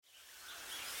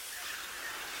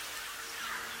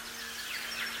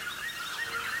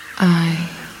I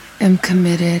am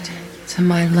committed to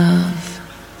my love.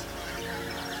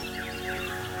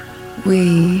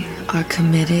 We are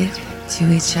committed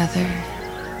to each other,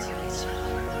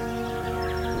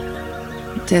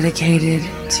 dedicated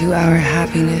to our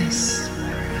happiness,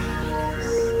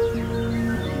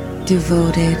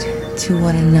 devoted to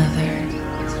one another.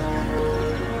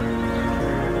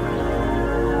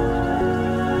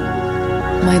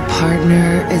 My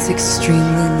partner is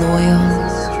extremely loyal.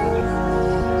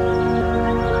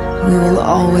 We will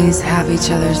always have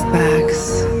each other's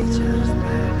backs.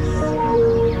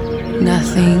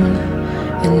 Nothing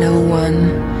and no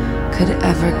one could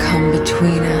ever come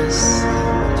between us.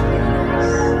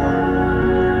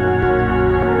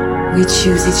 We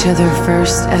choose each other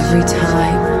first every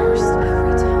time.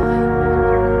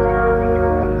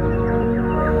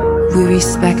 We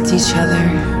respect each other.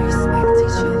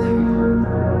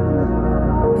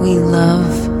 We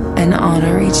love and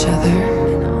honor each other.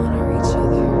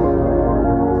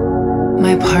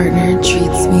 My partner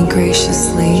treats me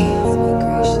graciously.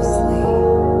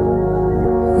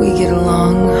 We get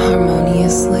along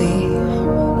harmoniously.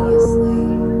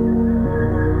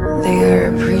 They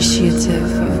are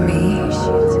appreciative of me.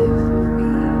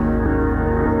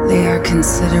 They are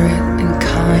considerate and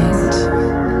kind.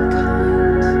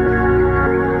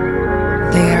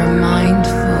 They are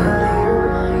mindful.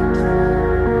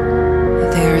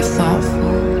 They are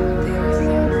thoughtful.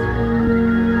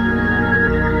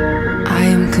 I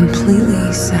am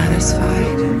completely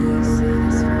satisfied.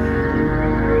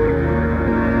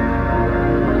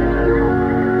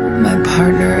 My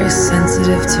partner is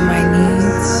sensitive to my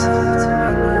needs.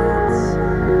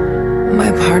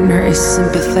 My partner is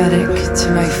sympathetic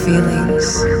to my feelings.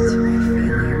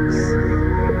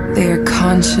 They are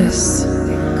conscious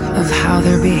of how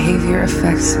their behavior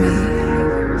affects me.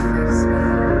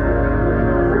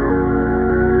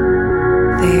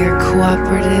 They are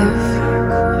cooperative.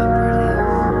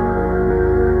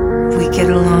 We get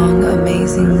along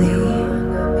amazingly.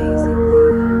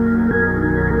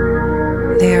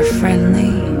 They are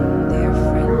friendly.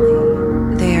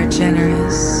 They are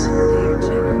generous.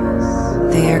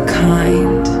 They are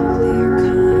kind.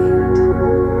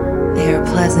 They are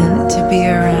pleasant to be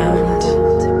around.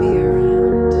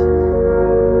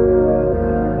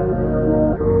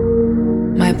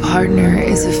 My partner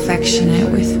is affectionate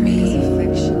with me.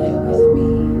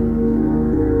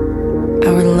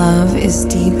 Our love is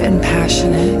deep and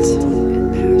passionate.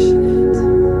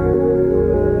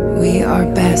 We are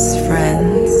best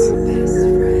friends.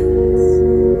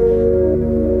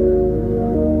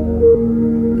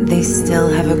 They still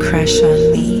have a crush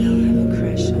on me.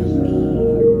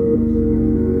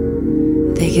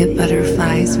 They get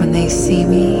butterflies when they see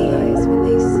me.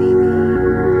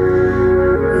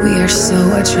 We are so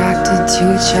attracted to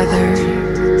each other.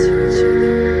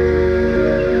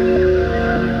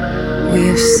 We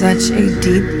have such a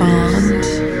deep bond.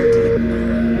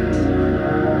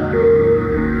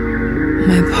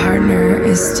 My partner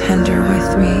is tender with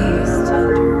me.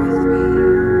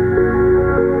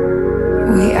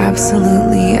 We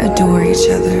absolutely adore each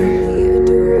other.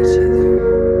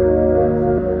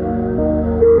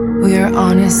 We are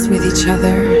honest with each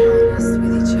other.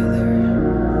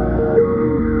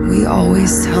 We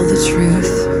always tell the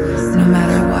truth, no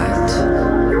matter what.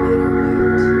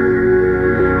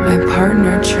 My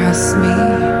partner trusts me,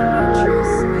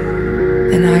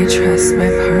 and I trust my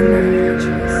partner.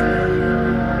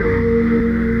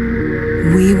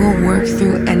 We will work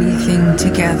through anything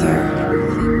together.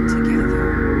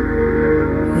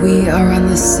 We are on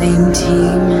the same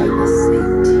team.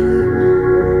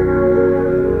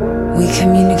 We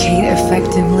communicate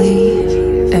effectively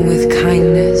and with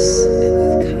kindness.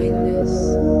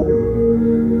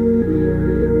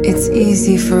 It's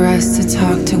easy for us to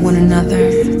talk to one another.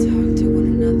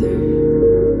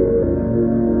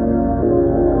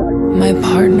 My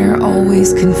partner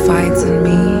always confides in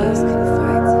me.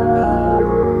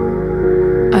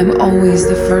 I'm always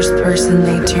the first person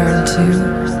they turn to.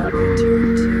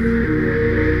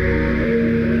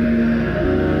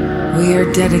 We are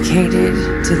dedicated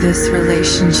to this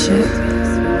relationship.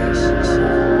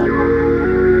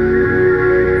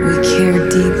 We care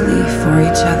deeply for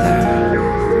each other.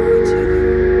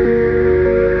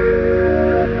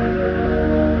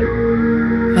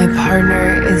 My partner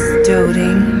is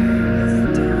doting.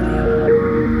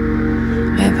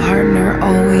 My partner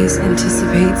always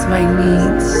anticipates my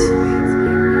needs.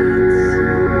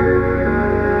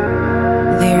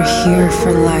 They are here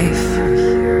for life.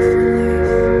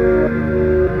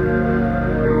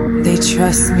 They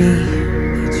trust me.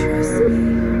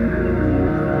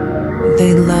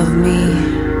 They love me.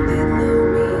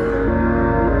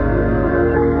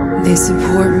 They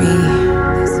support me.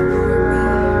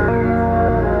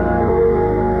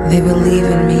 They believe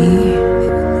in me.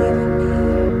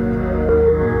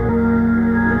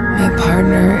 My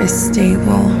partner is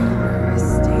stable.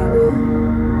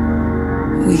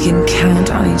 We can count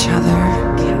on each other.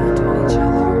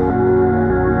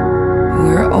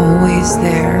 We're always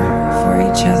there for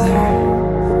each other.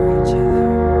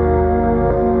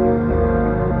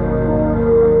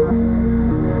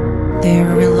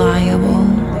 They're reliable.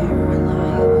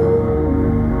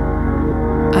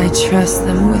 I trust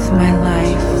them with my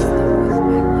life.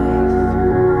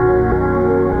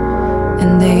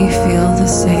 And they feel the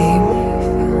same.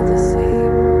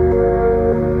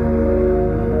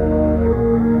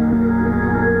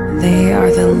 They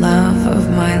are the love of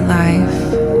my life.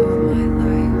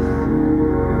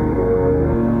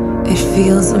 It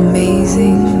feels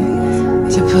amazing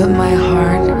to put my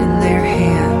heart in their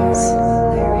hands.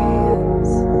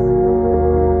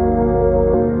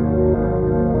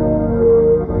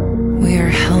 We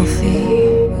are healthy.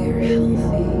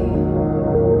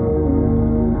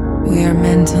 We are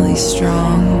mentally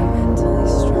strong.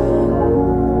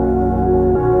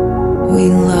 We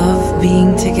love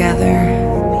being together.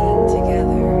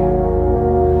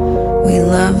 We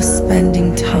love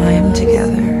spending time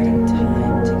together.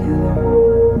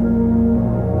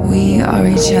 We are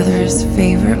each other's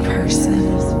favorite person.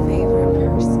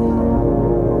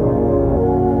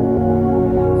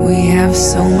 We have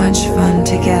so much fun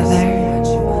together.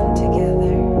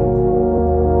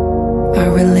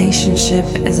 Our relationship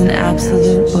is an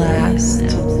absolute blast.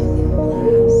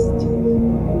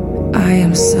 I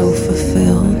am so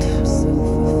fulfilled.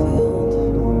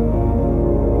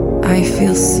 I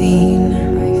feel seen.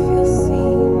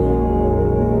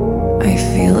 I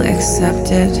feel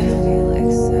accepted.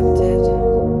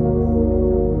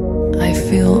 I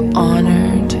feel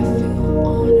honored.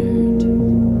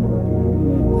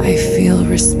 I feel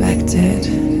respected.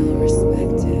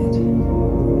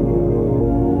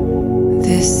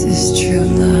 This is true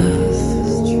love.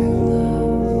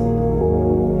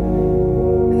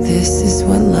 This is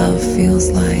what love feels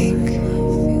like.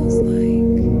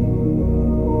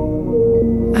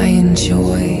 I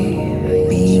enjoy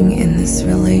being in this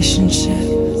relationship.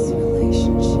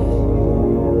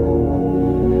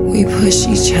 We push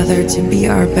each other to be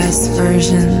our best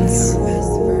versions.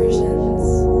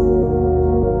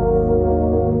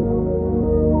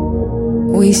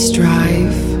 We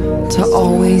strive to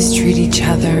always treat each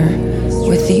other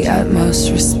with the utmost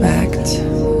respect.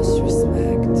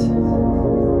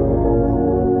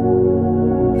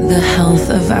 The health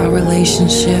of our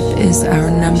relationship is our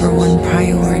 #1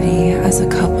 priority as a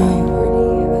couple.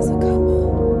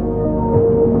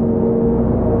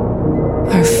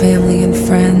 Our family and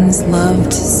friends love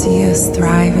to see us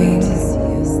thriving.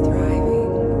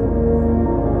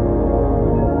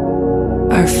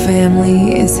 Our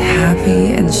family is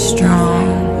happy and strong.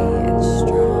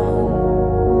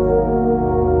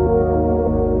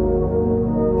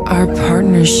 Our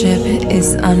partnership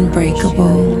is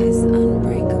unbreakable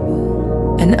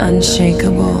and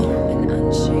unshakable.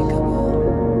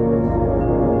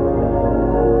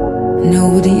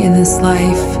 Nobody in this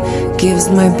life gives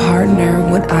my partner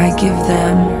what I give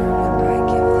them,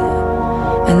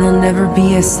 and they'll never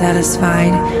be as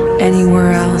satisfied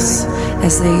anywhere else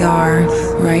as they are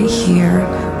right here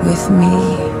with me.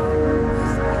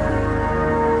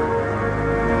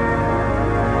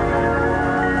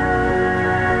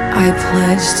 I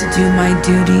pledge to do my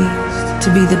duty to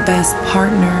be the best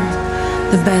partner,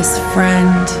 the best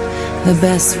friend, the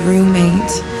best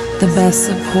roommate, the best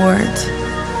support,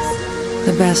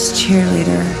 the best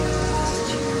cheerleader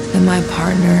that my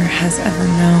partner has ever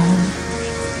known.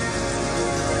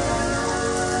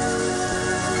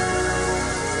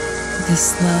 This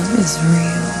love is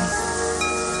real.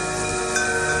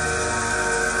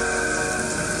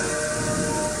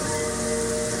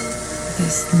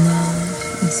 This love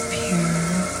is pure.